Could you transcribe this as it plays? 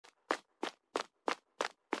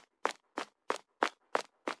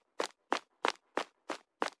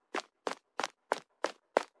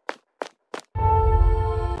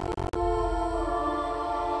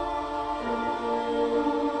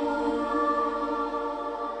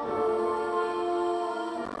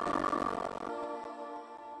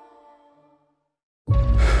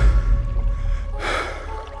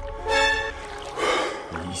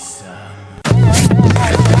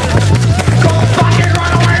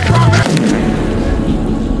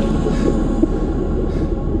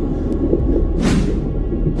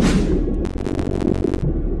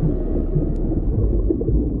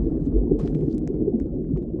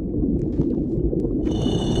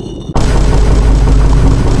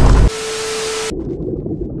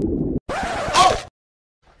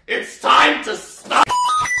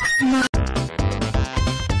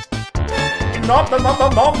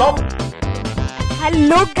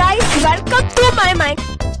Hello guys, welcome to my mic.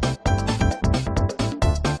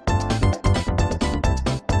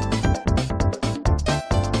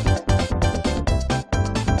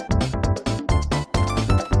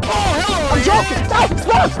 I'm joking! Stop!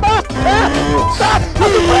 Stop! Stop! Stop! Stop!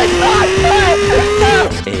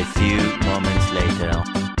 A few moments later.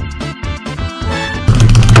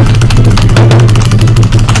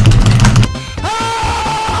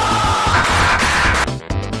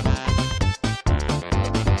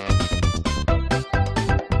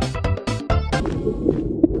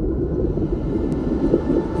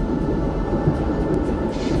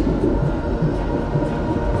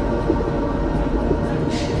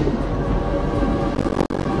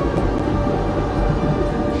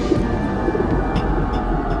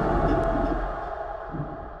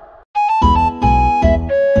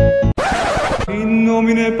 In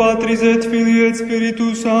nomine Patris et Filii et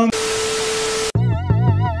Spiritus Sancti.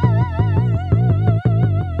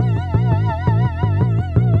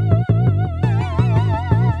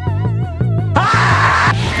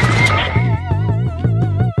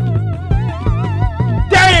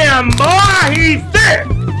 Damn, boy! He's thick!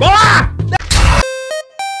 Boy!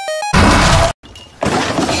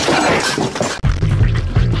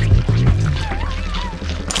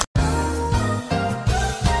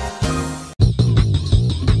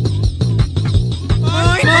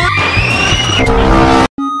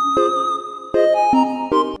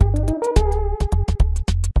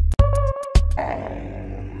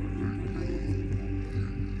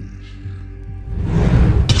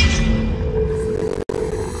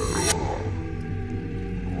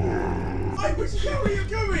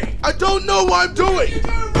 I don't know what I'm doing!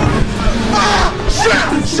 Ah! Shit!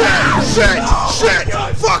 Shit! Shit! Shit!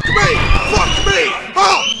 Fuck me! Fuck me!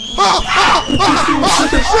 Oh! Oh! Oh! Oh! Oh!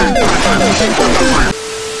 Shit! What the fuck?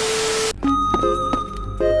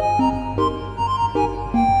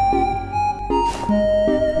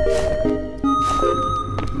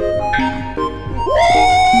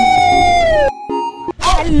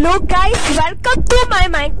 Hello guys, welcome to my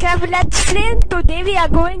Minecraft Let's Play. Today we are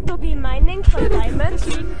going to be mining for diamonds.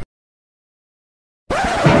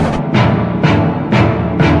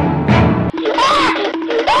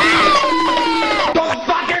 Don't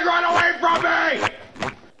fucking run away from me!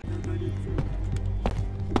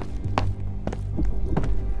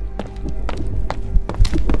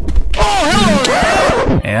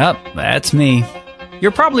 Yep, that's me.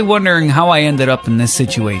 You're probably wondering how I ended up in this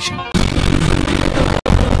situation.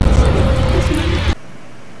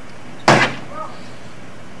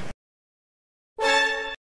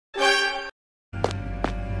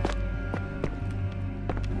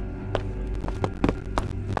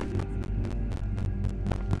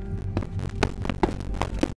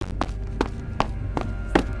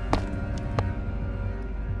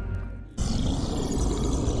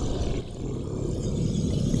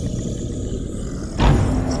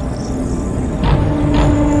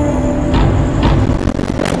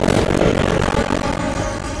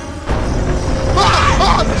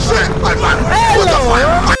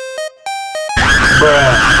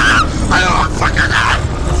 I don't fucking know!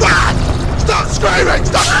 Stop screaming!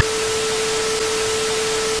 Stop!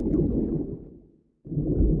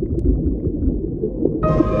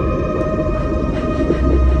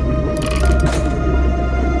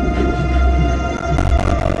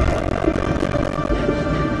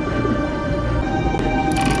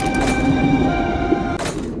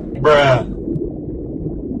 Bruh.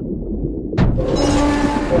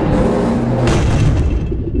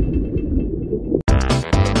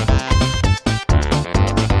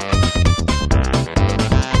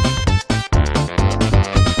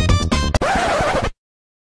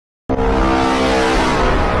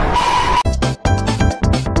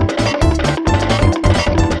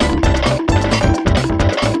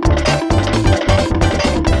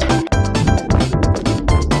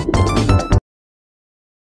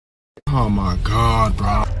 Oh my god,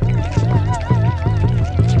 bro.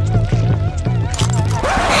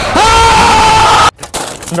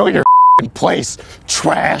 Know your place,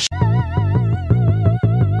 trash.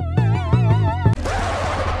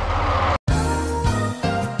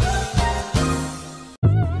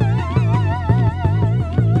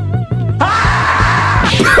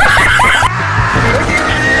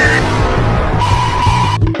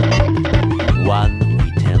 One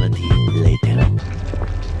eternity later.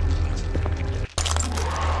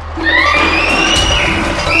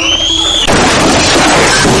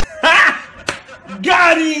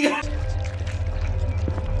 Got him!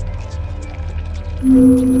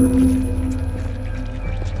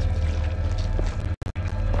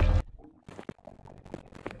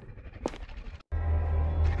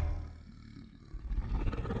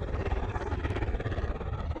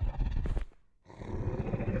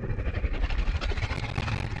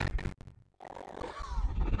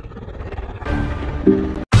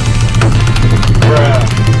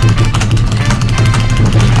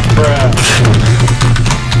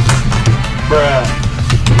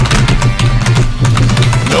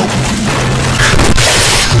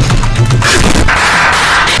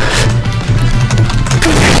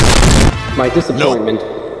 disappointment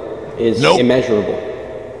is immeasurable.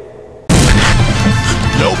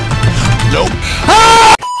 Nope. Nope.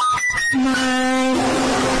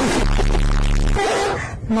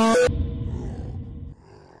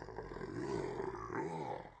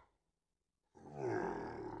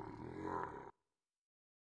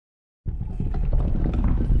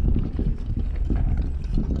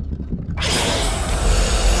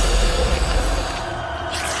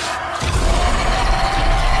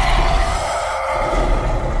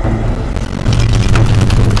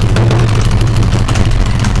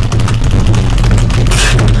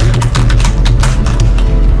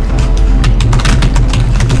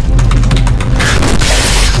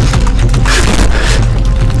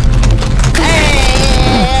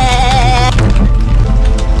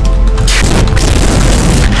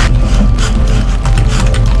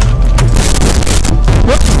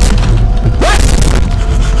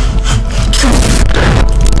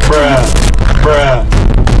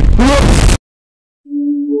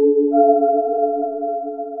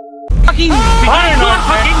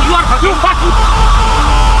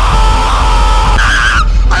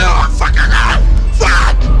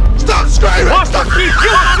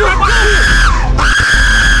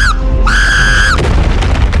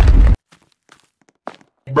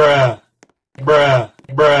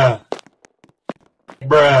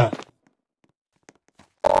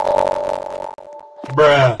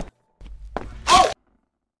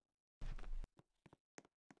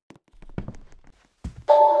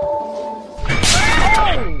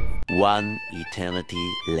 One eternity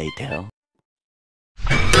later.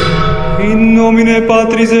 In nomine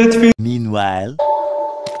Patris et Filii. Meanwhile.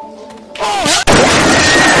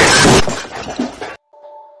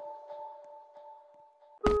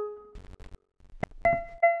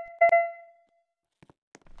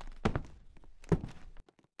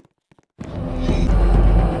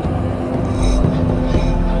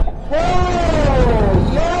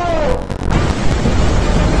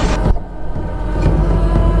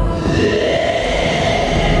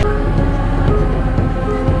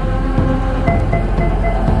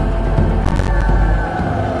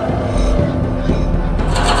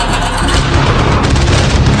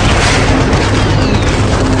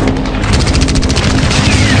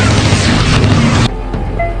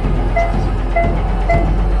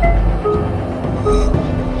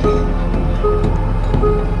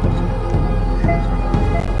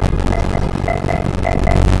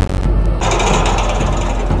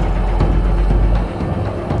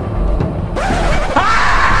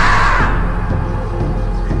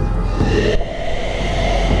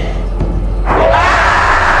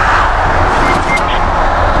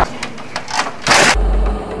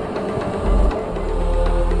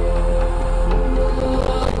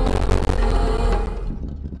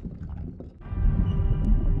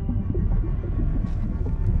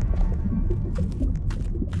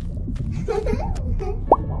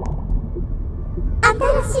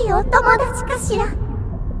新しいお友達かしら。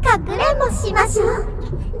かくれんぼしましょう。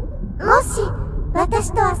もし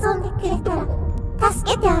私と遊んでくれたら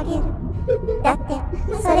助けてあげる。だって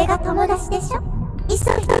それが友達でしょ。急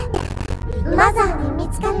いで。マザーに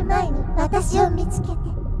見つかる前に私を見つけて。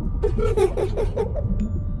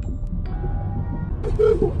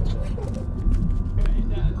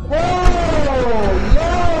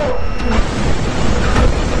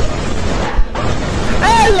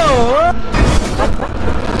Hello!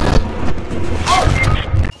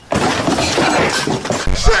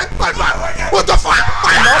 Shit! What the fuck?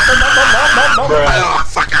 Oh,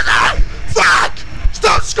 fuck! Fuck!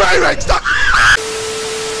 Stop screaming! Stop!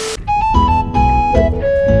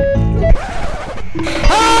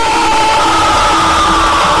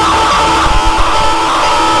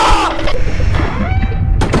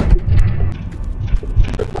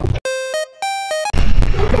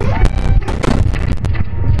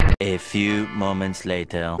 A few moments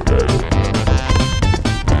later.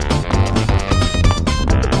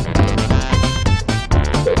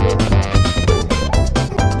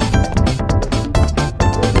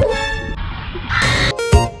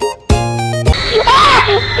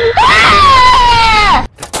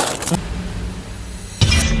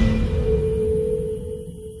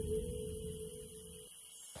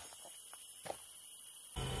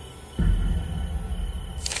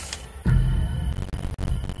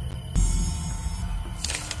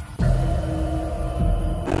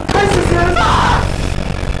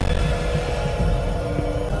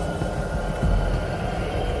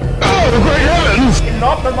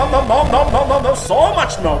 No, so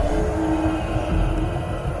much no!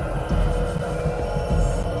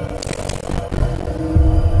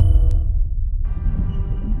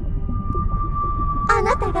 あ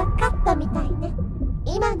なたが勝ったみたい。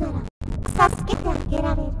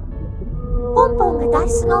脱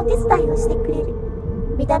出のお手伝いをしてくれる。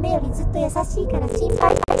見た目よりずっと優しいから心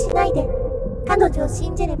配はしないで。彼女を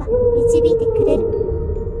信じれば導いてくれる。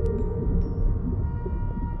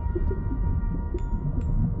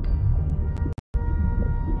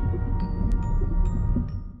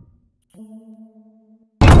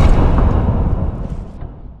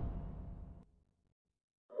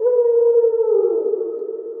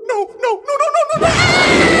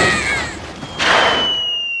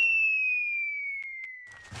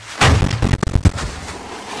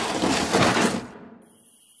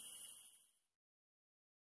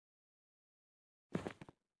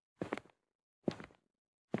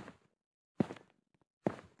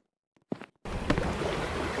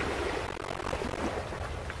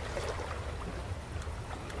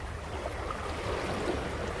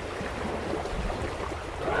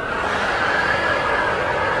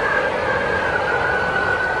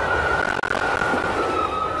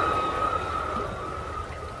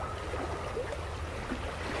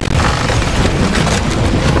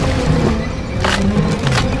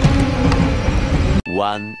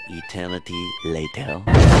One eternity later.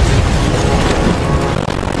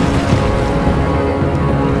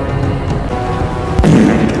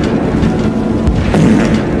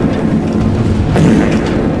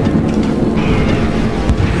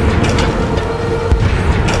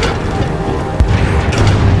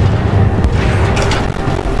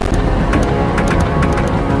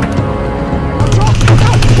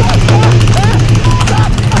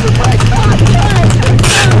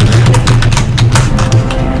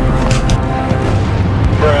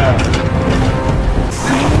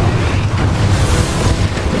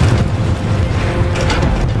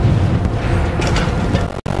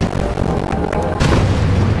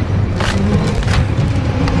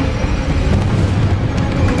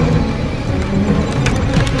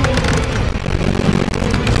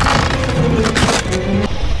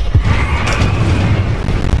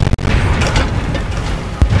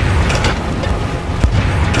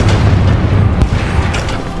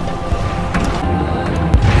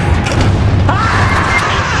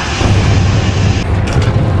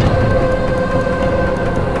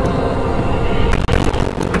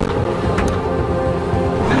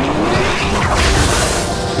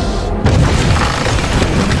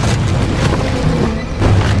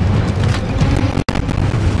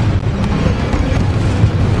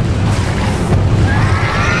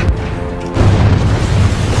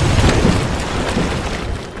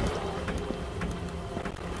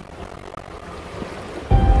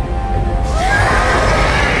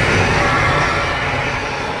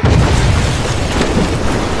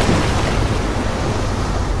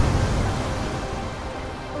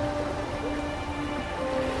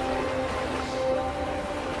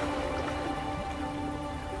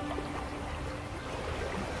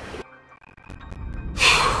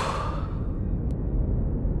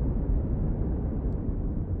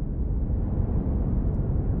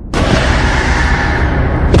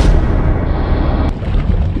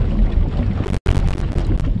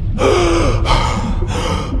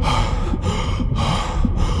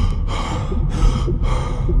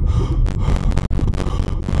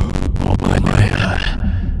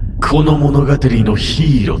この物語の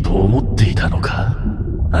ヒーローと思っていたのか、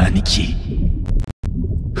兄貴。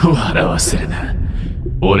笑わせるな。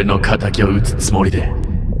俺の仇を討つつもりで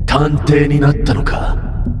探偵になったのか。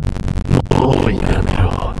もうやめ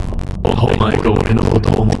ろ。お前が俺のこ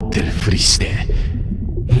とを思ってるふりして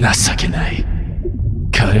情けない。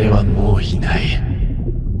彼はもういない。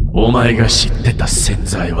お前が知ってた潜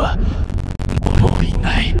在はもうい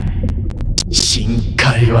ない。深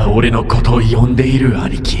海は俺のことを呼んでいる、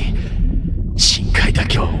兄貴。深海だ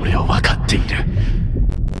けは俺を分かっている。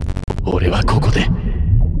俺はここで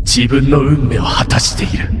自分の運命を果たして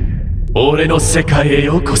いる。俺の世界へ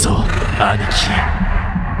ようこそ、兄貴。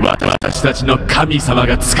私たちの神様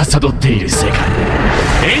が司っている世界、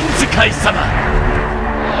エンズ界様。